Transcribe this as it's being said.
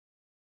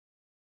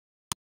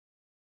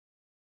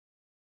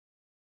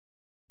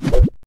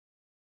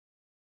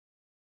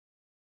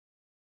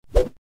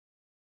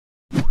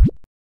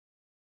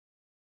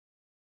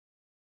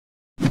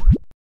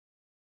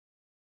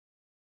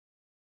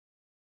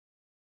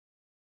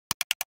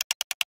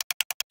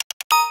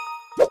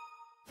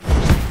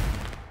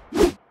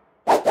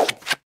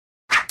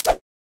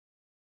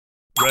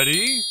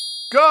Ready,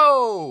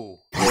 go!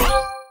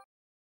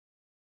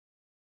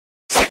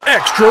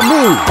 Extra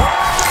move!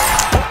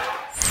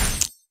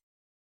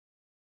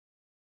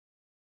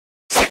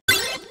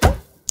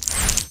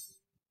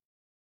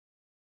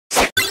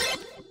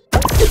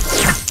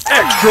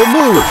 Extra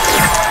move!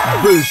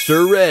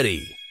 Booster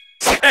ready!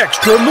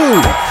 Extra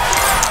move!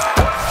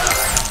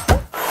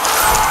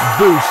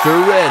 Booster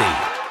ready!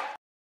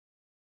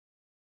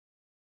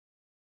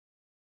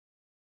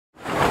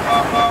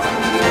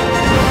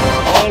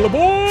 All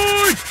aboard!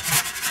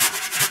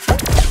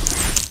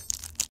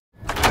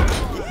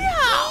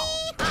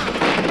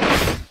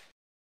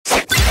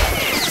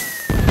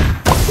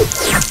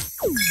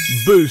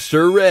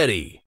 Booster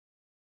ready!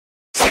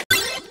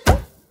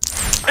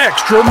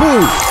 Extra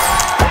move!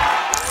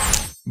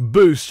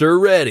 Booster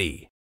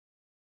ready!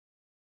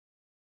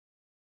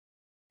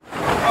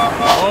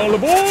 All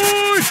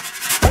aboard!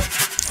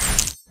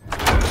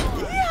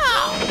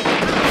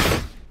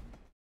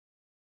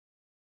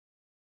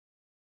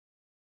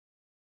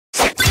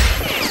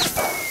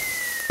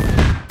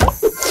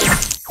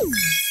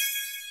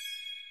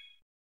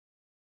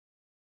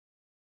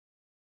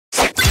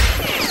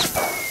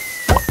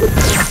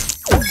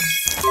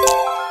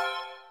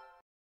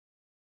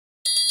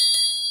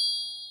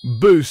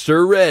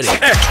 Booster ready!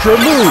 Extra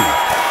move!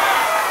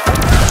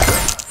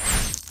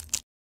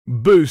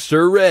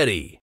 Booster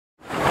ready!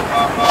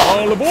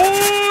 All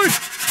aboard!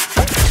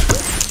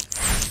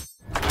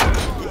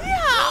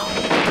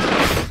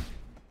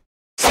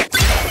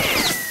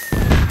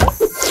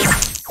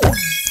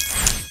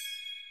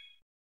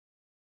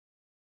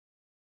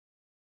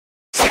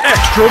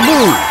 Extra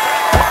move!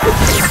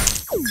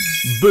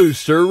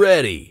 Booster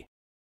ready!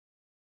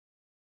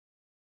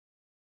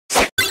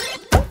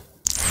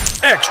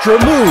 Extra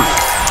move!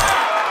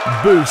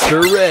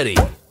 Booster ready!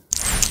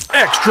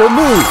 Extra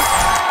move!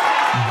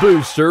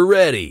 Booster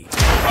ready!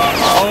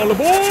 All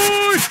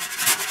aboard!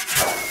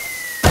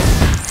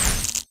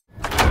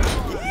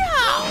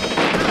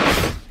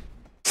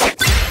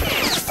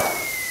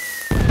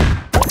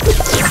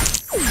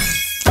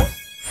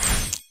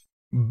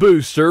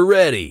 Booster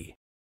ready!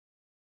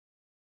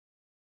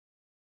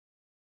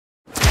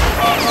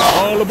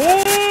 All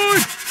aboard!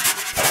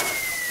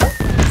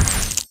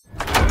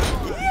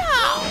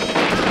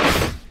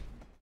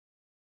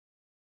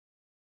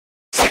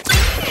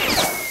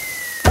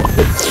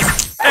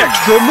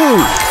 Extra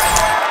move!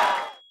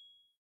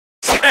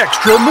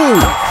 Extra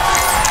move!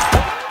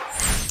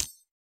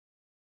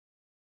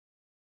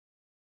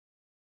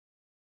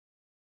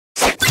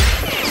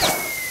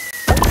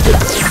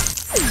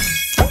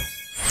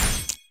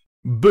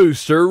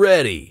 Booster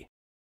ready!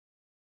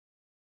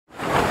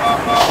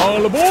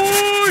 All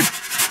aboard!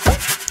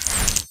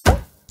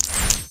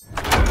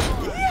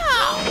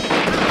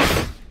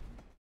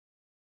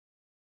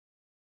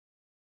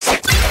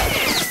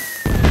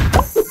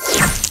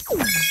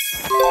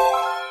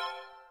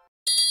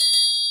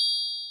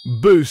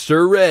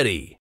 Booster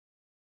ready!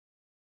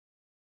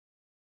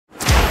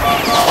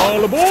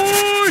 All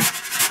aboard!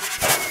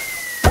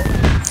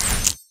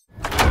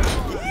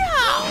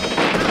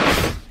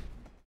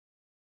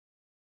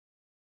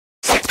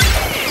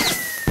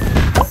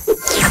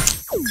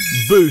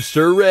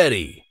 Booster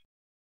ready!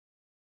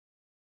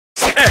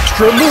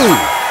 Extra move!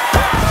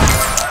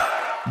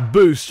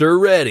 Booster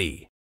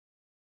ready!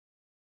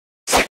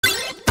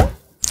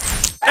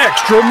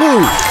 Extra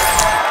move!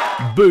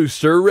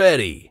 Booster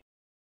ready!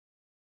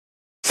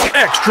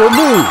 Extra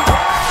move!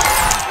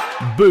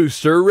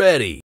 Booster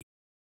ready!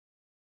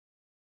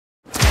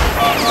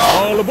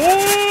 All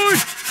aboard!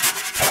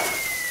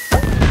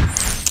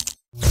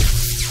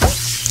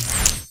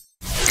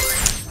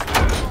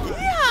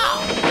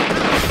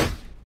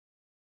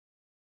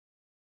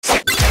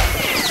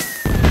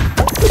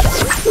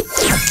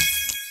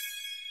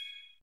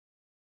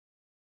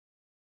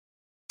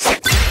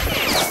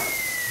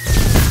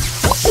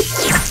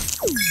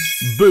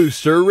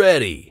 Booster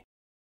ready!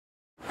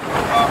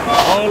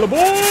 All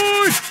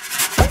aboard!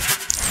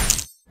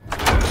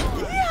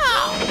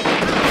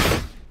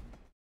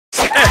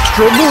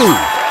 Extra move!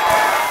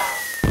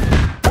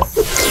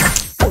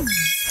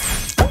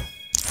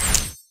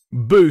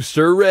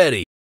 Booster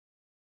ready!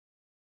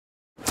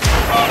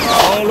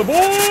 All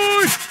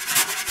aboard!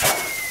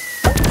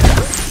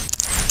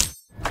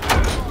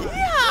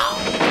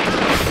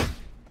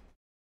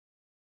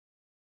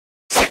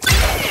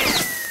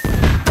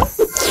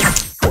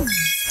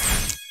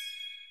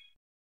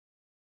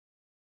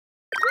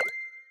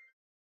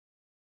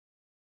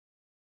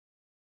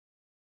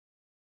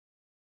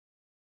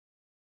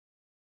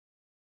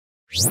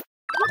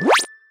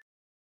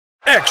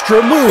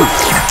 Extra move!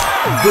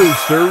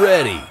 Booster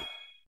ready!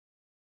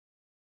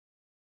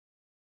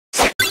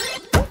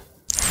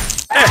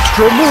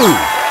 Extra move!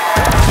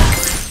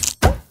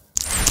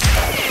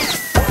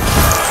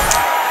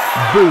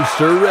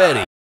 Booster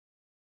ready!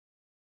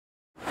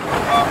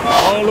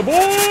 All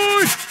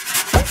aboard!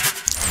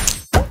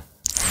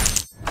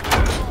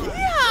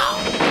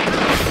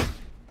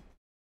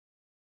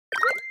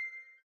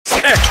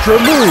 Extra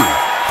move!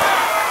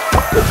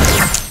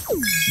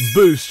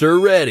 Booster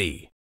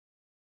ready!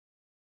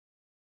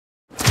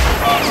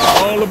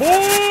 All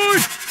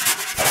aboard!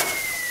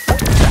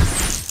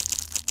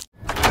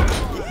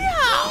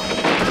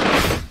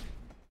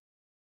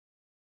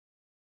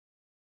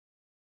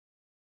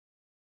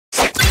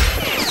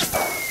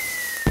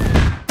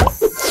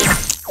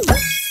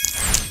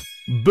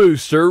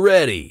 Booster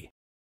ready.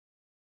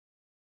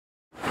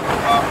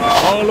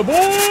 All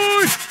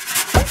aboard!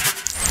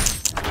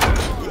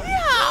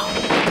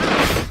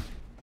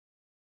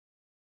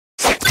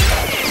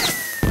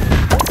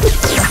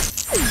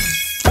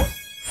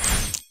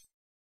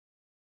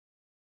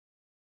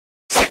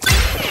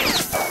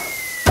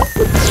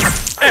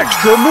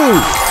 Extra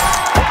move.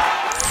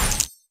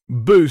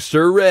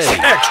 Booster ready.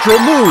 Extra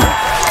move!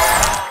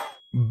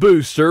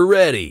 Booster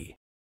ready.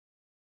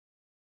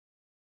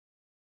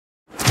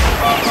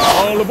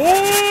 All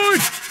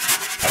aboard!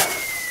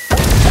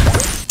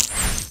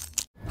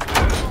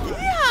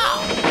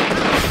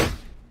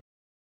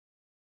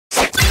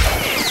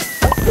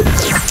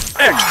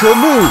 Extra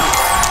move.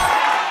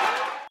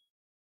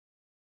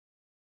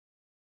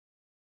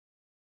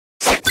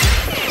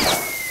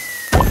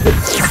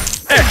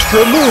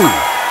 Extra move.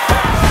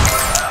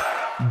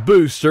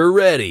 Booster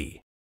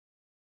ready.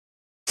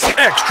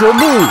 Extra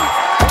move!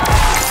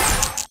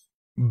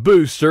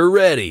 Booster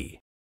ready.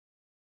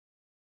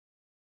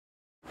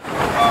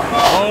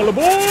 All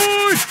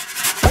aboard!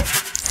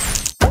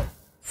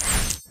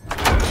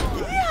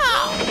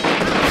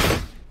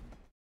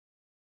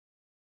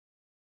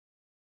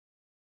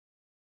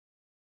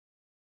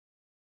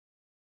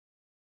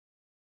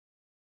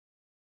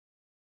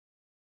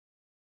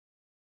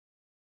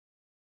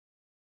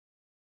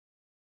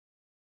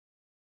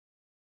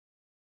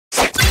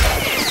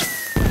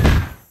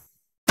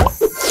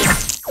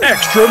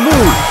 Extra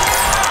move.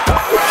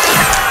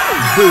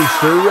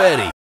 Booster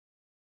ready.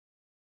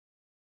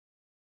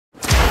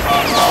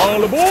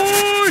 All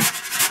aboard!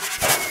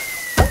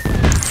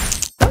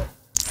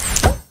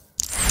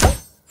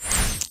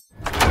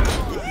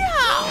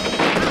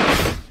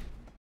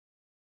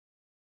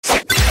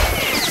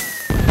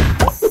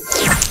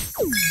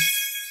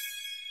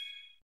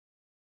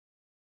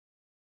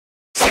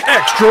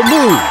 Extra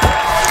move.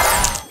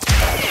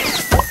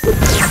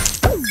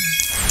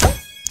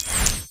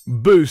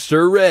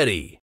 Booster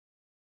ready.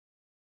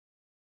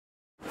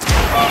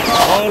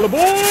 All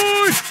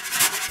aboard!